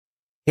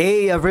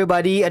Hey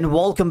everybody, and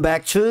welcome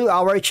back to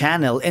our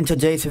channel. In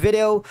today's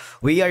video,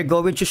 we are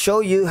going to show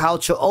you how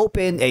to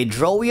open a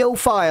Drawio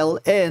file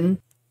in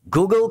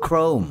Google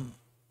Chrome.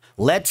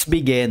 Let's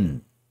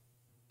begin.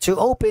 To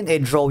open a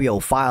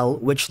Drawio file,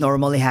 which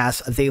normally has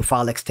the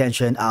file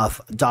extension of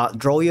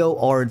 .drawio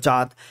or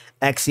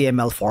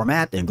 .xml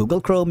format in Google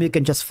Chrome, you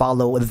can just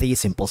follow these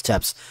simple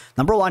steps.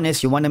 Number one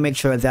is you want to make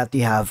sure that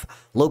you have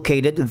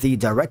located the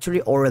directory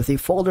or the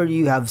folder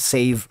you have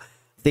saved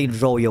the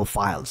Drawio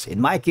files. In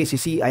my case, you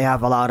see I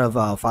have a lot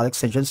of file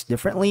extensions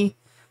differently,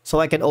 so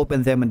I can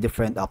open them in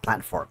different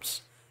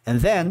platforms. And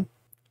then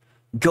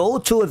go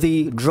to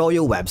the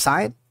Drawio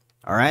website.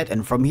 All right,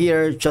 and from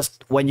here,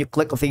 just when you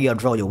click the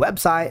Drawio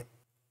website,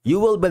 you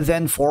will be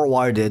then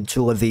forwarded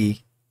to the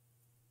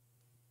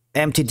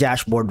empty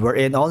dashboard,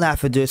 wherein all I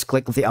have to do is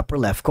click the upper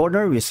left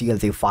corner. You see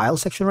the file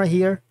section right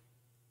here.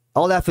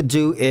 All I have to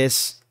do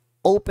is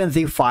open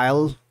the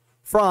file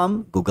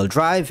from Google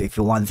Drive if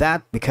you want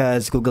that,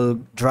 because Google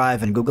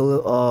Drive and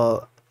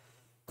Google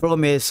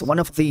Chrome is one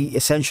of the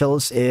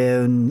essentials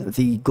in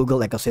the Google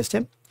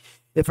ecosystem.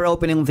 If you're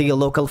opening the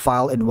local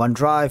file in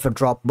OneDrive or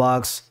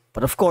Dropbox,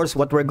 but of course,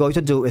 what we're going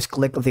to do is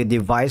click the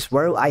device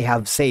where I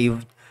have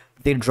saved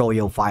the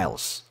Drawio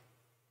files.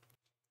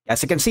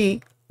 As you can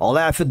see, all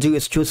I have to do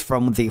is choose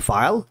from the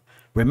file.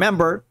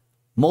 Remember,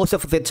 most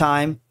of the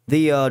time,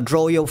 the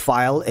Drawio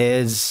file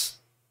is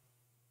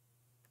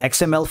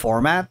XML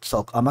format.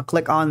 So I'm gonna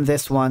click on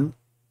this one.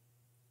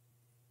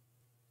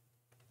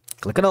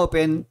 Click on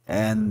open,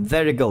 and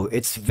there you go.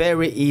 It's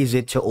very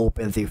easy to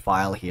open the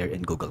file here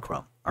in Google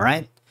Chrome. All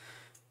right.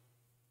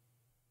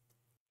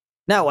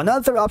 Now,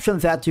 another option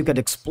that you can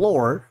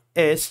explore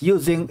is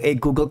using a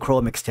Google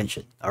Chrome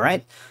extension. All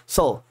right.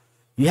 So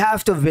you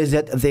have to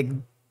visit the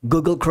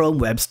Google Chrome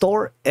Web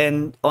Store,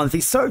 and on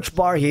the search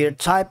bar here,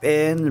 type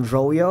in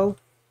Drawio.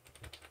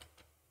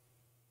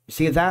 You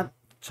see that?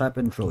 Type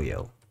in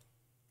Drawio.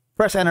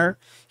 Press enter.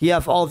 You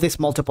have all these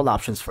multiple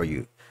options for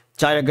you.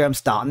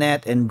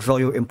 Diagrams.net and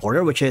Drawio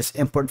Importer, which is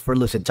import for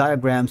Lucid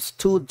Diagrams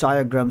to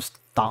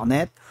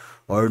Diagrams.net,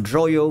 or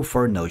Drawio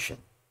for Notion.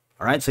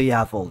 All right, so you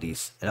have all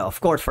these. Of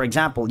course, for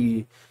example,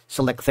 you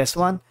select this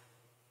one.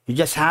 You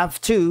just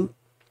have to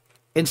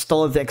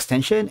install the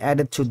extension, add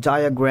it to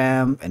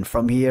Diagram, and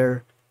from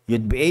here,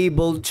 you'd be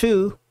able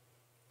to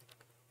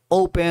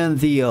open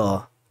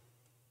the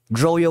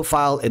Drawio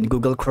file in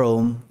Google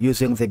Chrome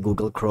using the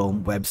Google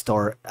Chrome Web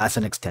Store as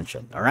an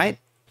extension. All right.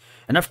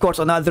 And of course,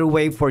 another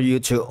way for you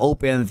to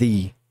open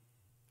the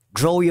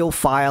Drawio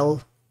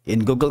file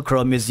in Google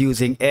Chrome is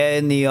using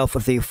any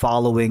of the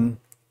following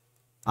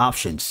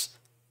options.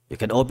 You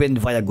can open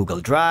via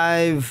Google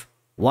Drive,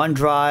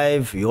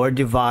 OneDrive, your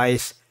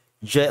device,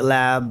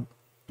 JetLab,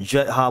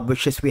 JetHub,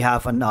 which is we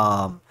have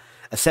a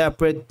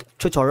separate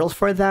tutorial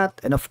for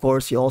that. And of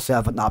course, you also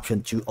have an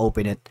option to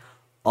open it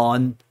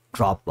on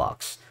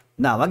Dropbox.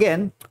 Now,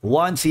 again,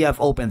 once you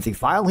have opened the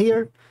file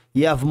here,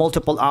 you have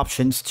multiple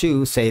options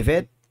to save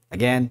it.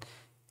 Again,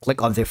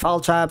 click on the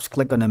file tabs,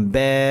 click on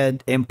embed,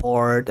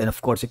 import, and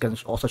of course, you can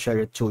also share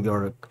it to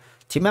your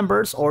team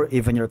members or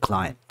even your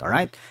client. All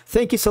right.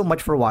 Thank you so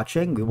much for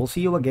watching. We will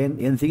see you again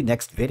in the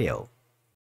next video.